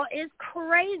girl is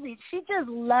crazy. She just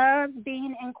loves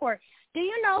being in court. Do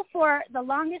you know, for the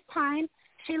longest time,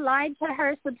 she lied to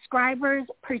her subscribers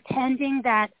pretending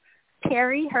that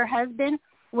Perry, her husband,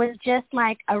 was just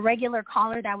like a regular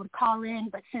caller that would call in.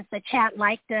 But since the chat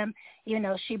liked him, you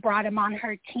know, she brought him on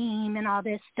her team and all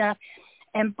this stuff.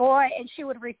 And she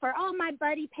would refer, oh, my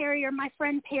buddy Perry or my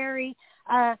friend Perry,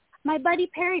 my buddy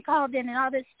Perry called in and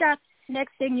all this stuff.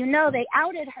 Next thing you know, they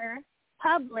outed her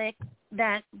public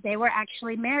that they were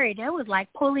actually married. It was like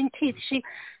pulling teeth. She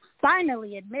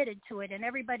finally admitted to it, and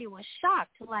everybody was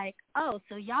shocked, like, oh,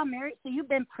 so y'all married? So you've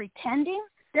been pretending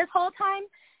this whole time?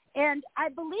 And I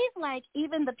believe, like,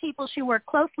 even the people she worked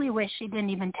closely with, she didn't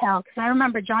even tell. Because I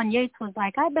remember John Yates was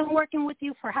like, I've been working with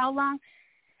you for how long?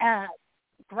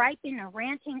 Griping and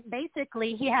ranting.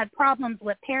 Basically, he had problems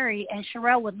with Perry, and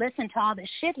Sherelle would listen to all the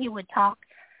shit he would talk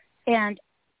and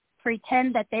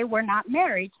pretend that they were not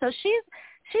married. So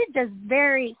she's just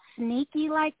very sneaky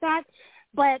like that.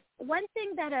 But one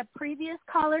thing that a previous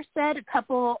caller said a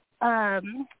couple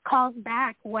calls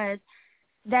back was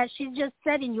that she's just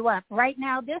setting you up. Right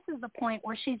now, this is the point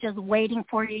where she's just waiting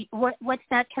for you. What's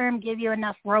that term? Give you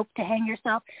enough rope to hang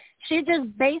yourself. She's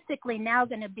just basically now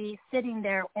going to be sitting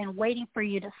there and waiting for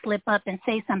you to slip up and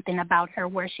say something about her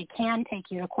where she can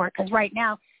take you to court. Because right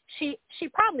now, she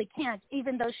probably can't,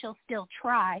 even though she'll still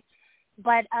try.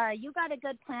 But you got a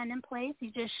good plan in place. You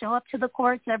just show up to the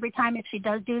courts every time if she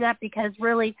does do that, because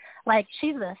really, like,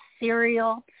 she's a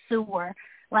serial suer.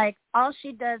 Like, all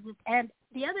she does is, and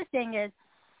the other thing is,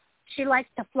 she likes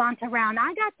to flaunt around.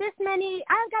 I got this many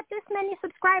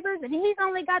subscribers, and he's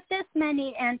only got this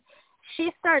many. And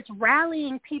she starts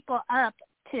rallying people up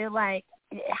to, like,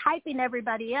 hyping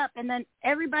everybody up. And then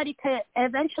everybody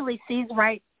eventually sees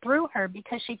right through her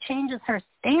because she changes her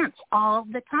stance all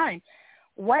the time.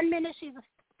 1 minute she's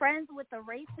friends with the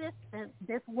racist,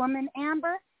 this woman,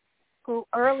 Amber, who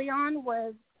early on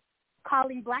was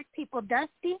calling black people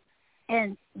dusty.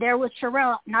 And there was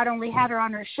Sherelle, not only had her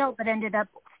on her show, but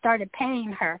started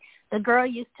paying her. The girl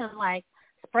used to, like,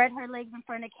 spread her legs in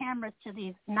front of cameras to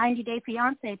these 90-Day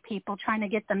Fiancé people trying to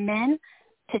get the men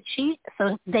to cheat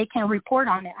so they can report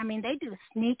on it. I mean, they do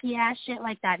sneaky-ass shit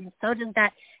like that. And so does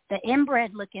the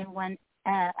inbred-looking one,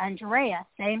 Andrea,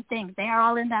 same thing. They are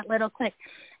all in that little clique.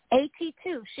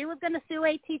 AT2, she was going to sue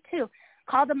AT2.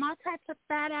 Called them all types of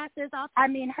fat asses. I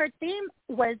mean, her theme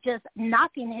was just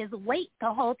knocking his weight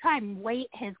the whole time. Weight,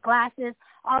 his glasses,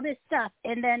 all this stuff.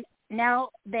 And then now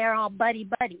they're all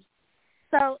buddy-buddy.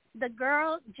 So the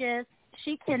girl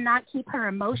she cannot keep her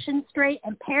emotions straight,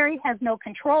 and Perry has no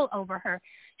control over her.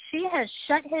 She has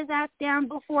shut his ass down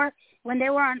before when they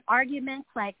were on arguments,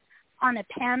 like on a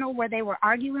panel where they were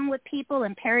arguing with people,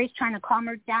 and Perry's trying to calm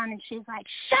her down, and she's like,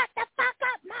 shut the fuck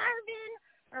up, Marvin,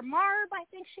 or Marv, I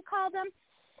think she called him.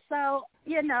 So,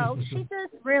 you know,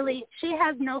 she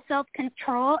has no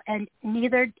self-control, and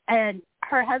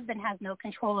her husband has no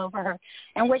control over her.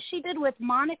 And what she did with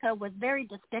Monica was very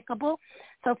despicable.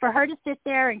 So for her to sit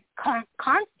there and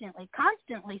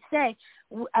constantly say,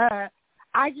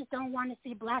 I just don't want to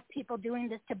see black people doing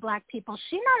this to black people.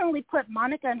 She not only put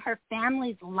Monica and her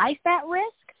family's life at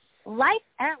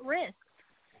risk,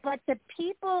 but the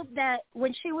people that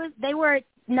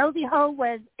Nosy Ho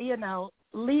was, you know,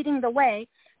 leading the way.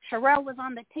 Sherelle was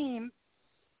on the team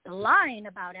lying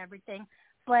about everything,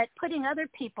 but putting other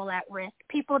people at risk,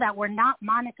 people that were not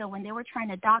Monica when they were trying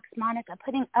to dox Monica,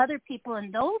 putting other people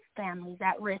in those families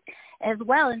at risk as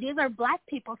well. And these are black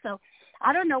people. So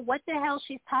I don't know what the hell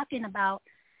she's talking about,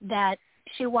 that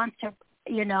she wants to,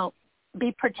 you know,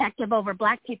 be protective over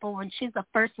black people when she's the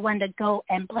first one to go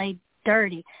and play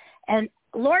dirty. And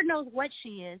Lord knows what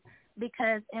she is,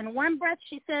 because in one breath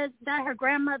she says that her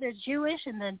grandmother's Jewish,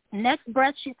 and the next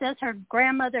breath she says her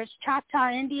grandmother's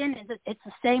Choctaw Indian. It's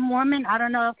the same woman. I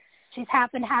don't know if she's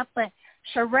half and half, but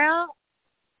Sherelle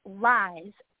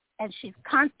lies, and she's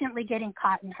constantly getting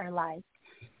caught in her lies.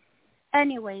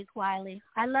 Anyways, Wiley,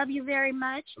 I love you very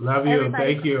much. Love you.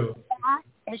 Thank you.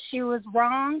 And she was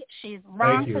wrong. She's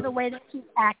wrong for the way that she's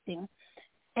acting.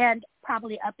 and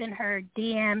probably up in her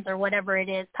DMs or whatever it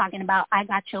is, talking about, I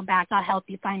got your back, I'll help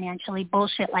you financially,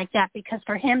 bullshit like that, because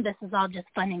for him, this is all just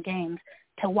fun and games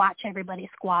to watch everybody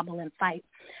squabble and fight.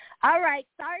 All right.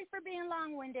 Sorry for being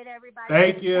long-winded, everybody.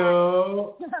 Thank you.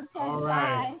 All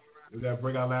right. Bye. We're going to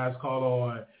bring our last call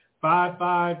on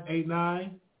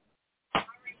 5589.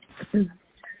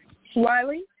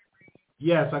 Wiley?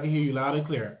 Yes, I can hear you loud and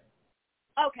clear.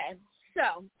 Okay.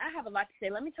 So I have a lot to say.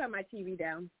 Let me turn my TV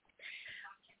down.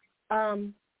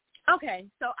 Okay.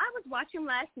 So I was watching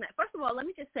last night. First of all, let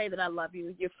me just say that I love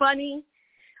you. You're funny.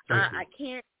 I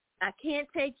can't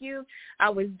take you. I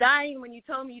was dying when you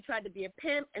told me you tried to be a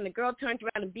pimp and the girl turned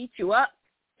around and beat you up.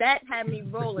 That had me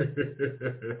rolling.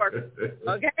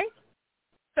 Okay?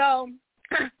 So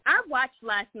I watched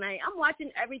last night. I'm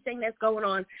watching everything that's going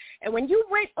on. And when you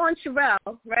went on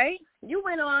Sherelle, right, you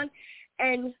went on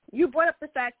and you brought up the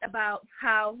fact about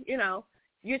how,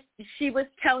 she was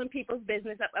telling people's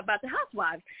business about the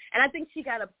housewives. And I think she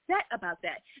got upset about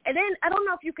that. And then I don't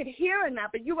know if you could hear or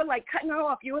not, but you were like cutting her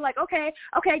off. You were like, okay,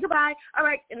 goodbye. All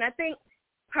right. And I think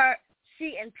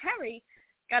she and Perry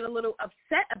got a little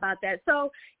upset about that.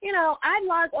 So, I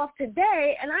log off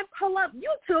today and I pull up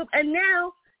YouTube and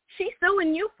now she's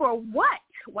suing you for what,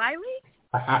 Wiley?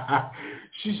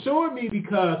 She's suing me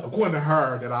because, according to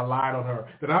her, that I lied on her,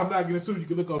 that I'm not going to sue. You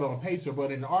can look on paper,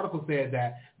 but in the article said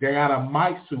that Diana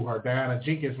might sue her, Diana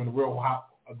Jenkins from the Real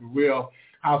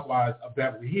Housewives of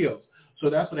Beverly Hills. So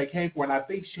that's what they came for, and I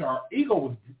think her ego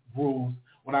was bruised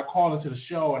when I called into the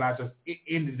show and I just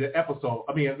ended the episode.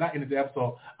 I mean, not ended the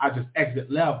episode, I just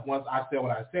left once I said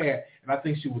what I said, and I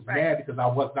think she was mad because I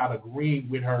was not agreeing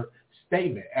with her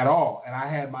statement at all, and I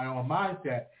had my own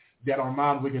mindset that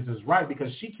Armand Wiggins is right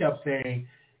because she kept saying,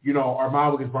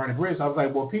 Armand Wiggins burning bridges. I was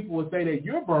like, well, people would say that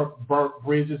you're burnt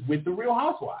bridges with the Real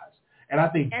Housewives. And I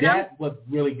think that's what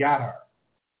really got her.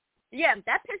 Yeah,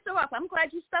 that pissed her off. I'm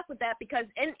glad you stuck with that because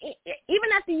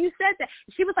even after you said that,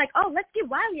 she was like, oh, let's get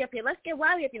Wiley up here.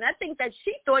 And I think that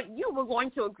she thought you were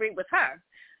going to agree with her,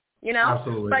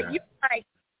 Absolutely. But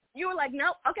you were like,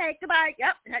 nope, okay, goodbye.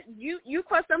 Yep, you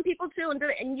crossed some people too,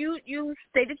 and you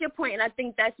stated your point, and I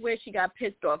think that's where she got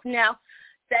pissed off. Now,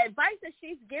 the advice that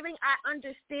she's giving, I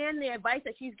understand the advice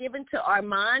that she's given to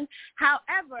Armand.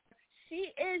 However,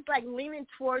 she is like leaning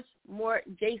towards more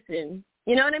Jason.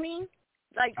 You know what I mean?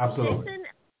 Like Absolutely. Jason.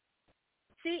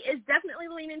 She is definitely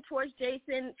leaning towards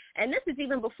Jason, and this is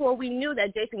even before we knew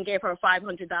that Jason gave her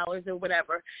 $500 or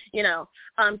whatever.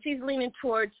 She's leaning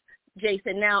towards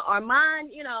Jason. Now,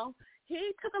 Armand, he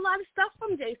took a lot of stuff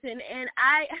from Jason, and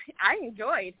I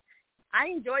enjoyed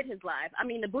his live. I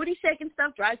mean, the booty shaking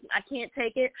stuff drives me. I can't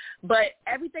take it, but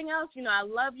everything else, I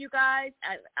love you guys.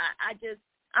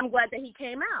 I'm glad that he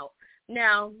came out.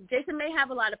 Now, Jason may have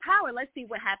a lot of power. Let's see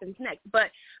what happens next.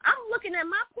 But I'm looking at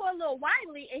my poor little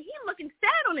Wiley, and he's looking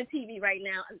sad on the TV right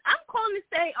now. I'm calling to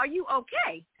say, are you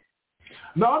okay?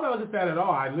 No, I'm not looking sad at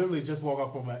all. I literally just woke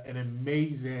up from an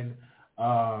amazing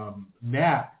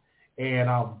nap, and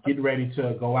I'm getting ready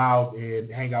to go out and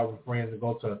hang out with friends and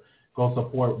go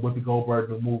support Whoopi Goldberg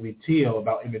in the movie Till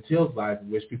about Emmett Till's life,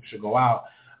 in which people should go out.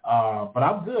 But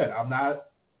I'm good. I'm not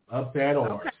upset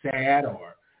or sad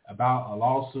or about a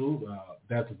lawsuit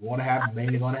that's going to happen,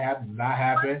 maybe going to happen, not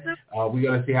happen. We're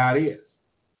going to see how it is.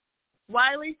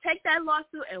 Wiley, take that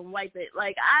lawsuit and wipe it.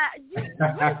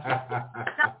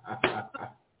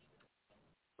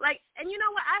 And you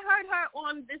know what? I heard her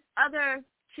on this other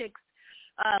chick's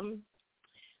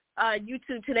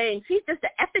YouTube today, and she's just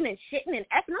effing and shitting and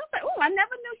effing. I was like, oh, I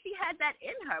never knew she had that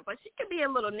in her, but she could be a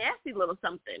little nasty little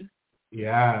something.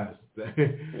 Yes. I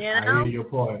hear your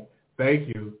point. Thank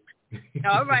you.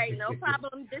 All right, no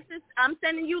problem. I'm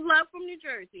sending you love from New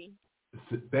Jersey.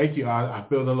 Thank you. I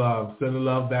feel the love. Send the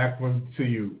love back to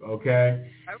you,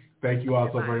 okay? Thank you all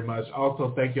so very much.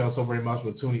 Also, thank you all so very much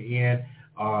for tuning in.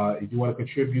 If you want to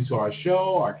contribute to our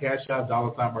show, our cash out,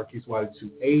 $ Marquise Wiley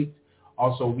 28.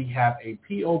 Also, we have a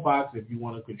P.O. box if you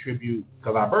want to contribute,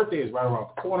 because our birthday is right around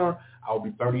the corner. I will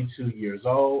be 32 years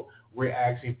old. We're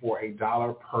asking for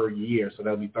 $1 per year, so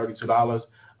that'll be $32.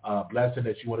 Blessing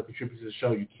that you want to contribute to the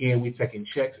show, you can. We're taking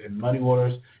checks and money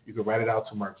orders. You can write it out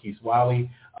to Marquise Wiley.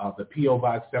 The P.O.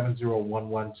 Box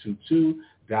 701122,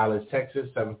 Dallas, Texas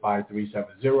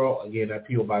 75370. Again, that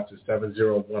P.O. Box is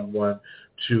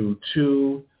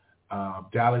 701122,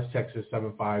 Dallas, Texas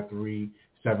 75370.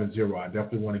 I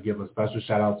definitely want to give a special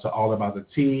shout out to All About the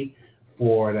Tea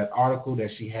for that article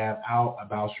that she had out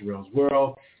about Sherelle's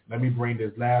World. Let me bring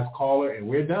this last caller, and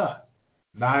we're done.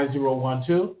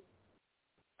 9012.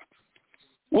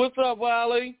 What's up,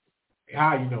 Wiley?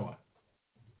 How you doing?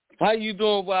 How you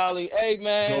doing, Wiley? Hey,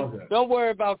 man, don't worry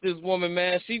about this woman,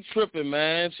 man. She tripping,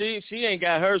 man. She ain't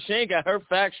got her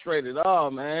facts straight at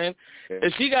all, man.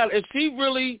 If she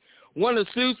really want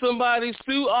to sue somebody,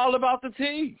 sue all about the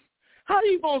tea. How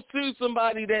you gonna sue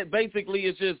somebody that basically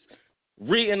is just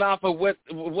reading off of what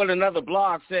another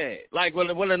blog said, like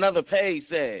what another page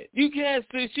said? You can't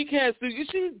sue. She can't sue you.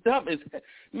 She's dumb as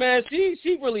man.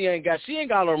 She really ain't got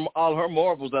all her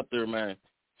marbles up there, man.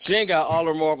 She ain't got all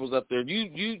her marbles up there.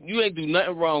 You ain't do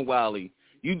nothing wrong, Wiley.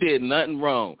 You did nothing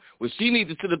wrong. What she needs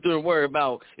to sit up there and worry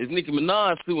about is Nicki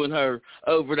Minaj suing her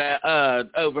over that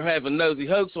over having nosy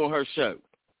hoax on her show.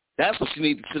 That's what she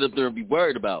needs to sit up there and be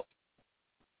worried about.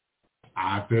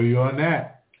 I feel you on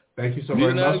that. Thank you so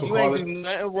very much for calling. You ain't do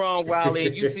nothing wrong, Wiley.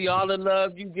 And you see all the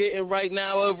love you getting right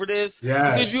now over this?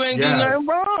 Yeah. Because you ain't do nothing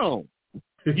wrong.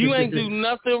 You ain't do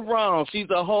nothing wrong. She's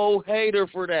a whole hater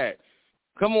for that.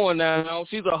 Come on now.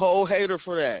 She's a whole hater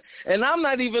for that. And I'm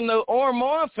not even the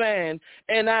Ormond fan,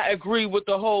 and I agree with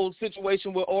the whole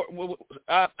situation with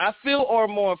I feel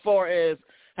Ormond as far as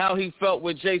how he felt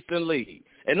with Jason Lee.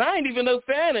 And I ain't even no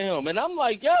fan of him. And I'm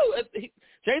like, yo,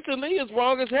 Jason Lee is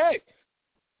wrong as heck.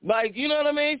 Like, you know what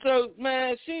I mean? So,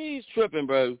 man, she's tripping,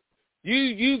 bro.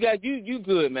 You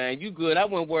good, man. You good. I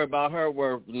wouldn't worry about her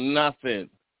worth nothing.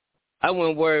 I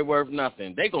wouldn't worry worth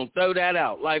nothing. They gonna throw that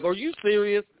out. Like, are you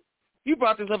serious? You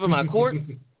brought this up in my court.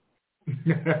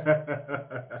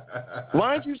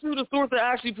 Why don't you sue the source that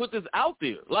actually put this out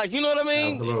there? Like, you know what I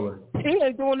mean? Absolutely. He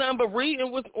ain't doing nothing but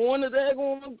reading what's on the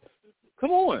daggone. Come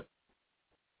on.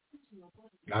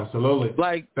 Absolutely.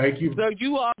 Like, thank you. So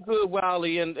you are good,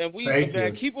 Wiley, and we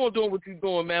keep on doing what you're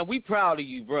doing, man. We proud of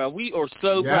you, bro. We are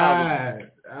so proud of you.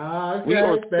 Okay. We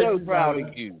are so you, proud brother.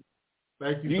 of you.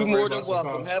 Thank you. You so more very than much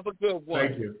welcome. Have a good one.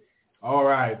 Thank you. All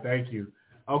right. Thank you.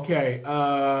 Okay.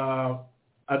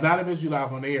 Anonymous, you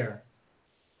live on the air.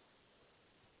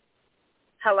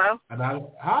 Hello?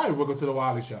 Hi. Welcome to the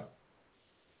Wiley Show.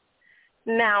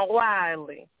 Now,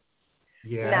 Wiley.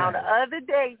 Yeah. Now, the other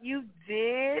day you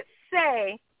did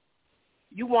say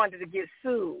you wanted to get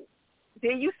sued.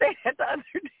 Did you say that the other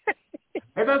day?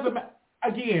 It doesn't matter.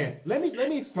 Again, let me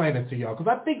explain it to y'all,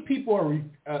 because I think people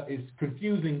are is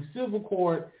confusing civil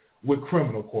court with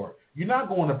criminal court. You're not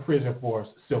going to prison for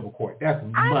civil court. That's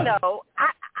money. I know.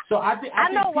 I think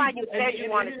know people, why you said you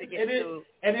wanted to get sued.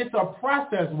 And it's a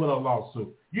process with a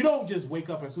lawsuit. You don't just wake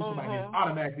up and sue somebody and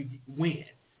automatically win.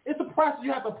 It's a process.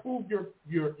 You have to prove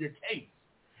your case.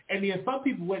 And then some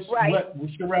people, what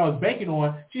Sherelle is banking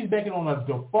on, she's banking on a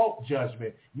default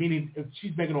judgment, meaning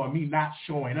she's banking on me not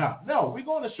showing up. No, we're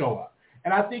going to show up.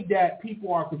 And I think that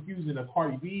people are confusing the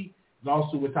Cardi B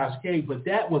lawsuit with Tasha K, but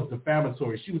that was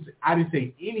defamatory. I didn't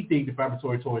say anything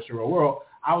defamatory towards Sherelle World.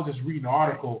 I was just reading an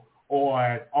article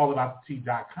on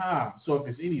allaboutthetea.com. So if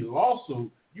it's any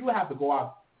lawsuit, you have to go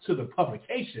out to the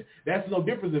publication. That's no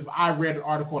difference if I read an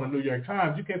article on the New York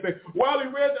Times. You can't say, well, he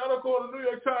read the article on the New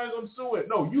York Times, I'm suing.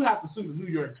 No, you have to sue the New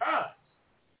York Times.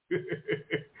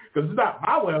 Because it's not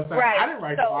my website. Right. I didn't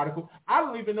write the article. I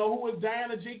don't even know who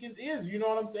Diana Jenkins is. You know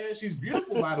what I'm saying? She's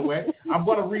beautiful, by the way. I'm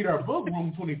going to read her book,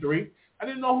 Room 23. I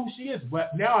didn't know who she is,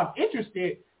 but now I'm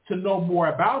interested to know more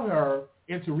about her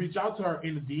and to reach out to her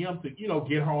in the DM to, get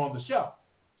her on the show.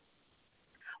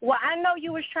 Well, I know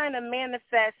you was trying to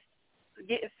manifest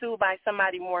getting sued by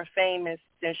somebody more famous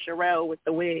than Sherelle with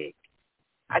the wig.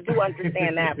 I do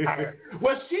understand that part.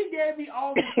 Well, she gave me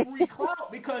all this free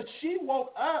clout because she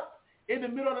woke up in the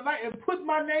middle of the night and put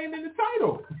my name in the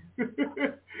title.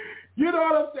 You know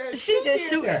what I'm saying? She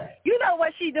just shooting. You know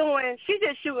what she doing? She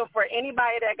just shooting for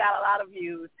anybody that got a lot of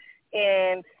views.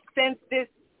 And since this,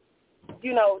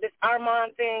 this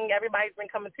Armand thing, everybody's been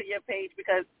coming to your page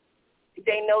because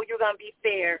they know you're going to be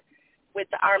fair with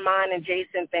the Armand and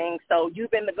Jason thing. So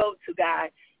you've been the go-to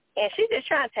guy. And she just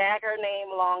trying to tag her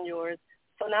name along yours.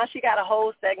 So now she got a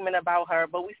whole segment about her,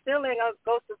 but we still ain't going to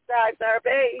go subscribe to her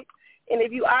page. And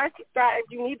if you are subscribed,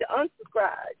 you need to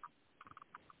unsubscribe.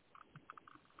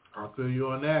 I'll feel you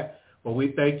on that. Well,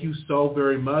 we thank you so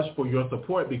very much for your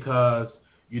support because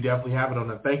you definitely have it on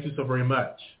that. Thank you so very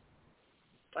much.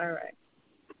 All right.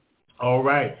 All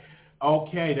right.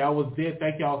 Okay, that was it.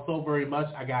 Thank y'all so very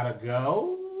much. I got to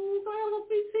go.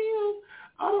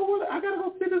 I got to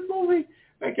go see this movie.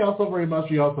 Thank y'all so very much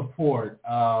for your support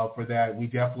for that. We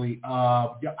definitely,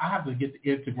 I have to get the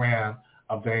Instagram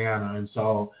of Diana, and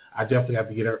so I definitely have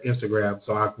to get her Instagram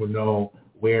so I can know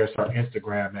where's her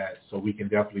Instagram at, so we can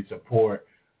definitely support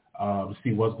to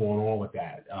see what's going on with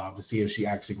that, to see if she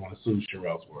actually going to sue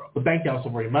Sherelle's World. But thank y'all so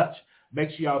very much. Make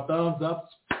sure y'all thumbs up,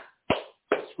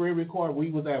 screen record.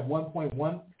 We was at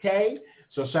 1.1K.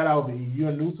 So shout out if you're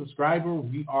a new subscriber.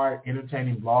 We are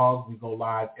entertaining blogs. We go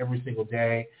live every single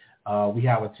day. We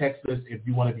have a text list if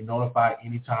you want to be notified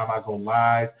anytime I go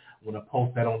live. I'm going to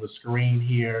post that on the screen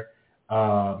here.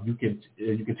 You can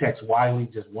text Wiley,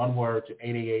 just one word, to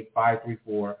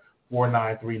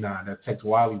 888-534-4939. That's text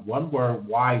Wiley, one word,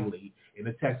 Wiley, in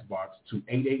the text box to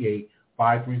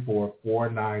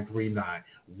 888-534-4939.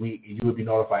 You will be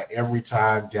notified every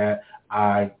time that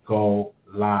I go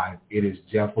live. It is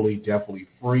definitely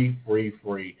free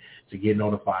to get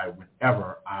notified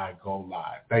whenever I go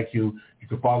live. Thank you. You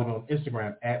can follow me on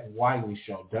Instagram at Wiley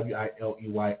Show,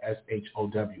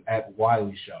 WILEYSHOW, at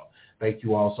Wiley Show. Thank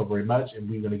you all so very much, and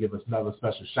we're going to give us another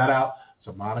special shout-out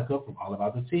to Monica from All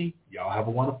About the Tea. Y'all have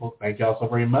a wonderful. Thank y'all so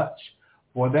very much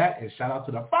for that, and shout-out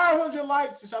to the 500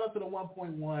 likes, and shout-out to the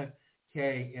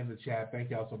 1.1K in the chat.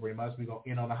 Thank y'all so very much. We're going to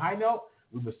end on a high note.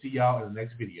 We will see y'all in the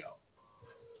next video.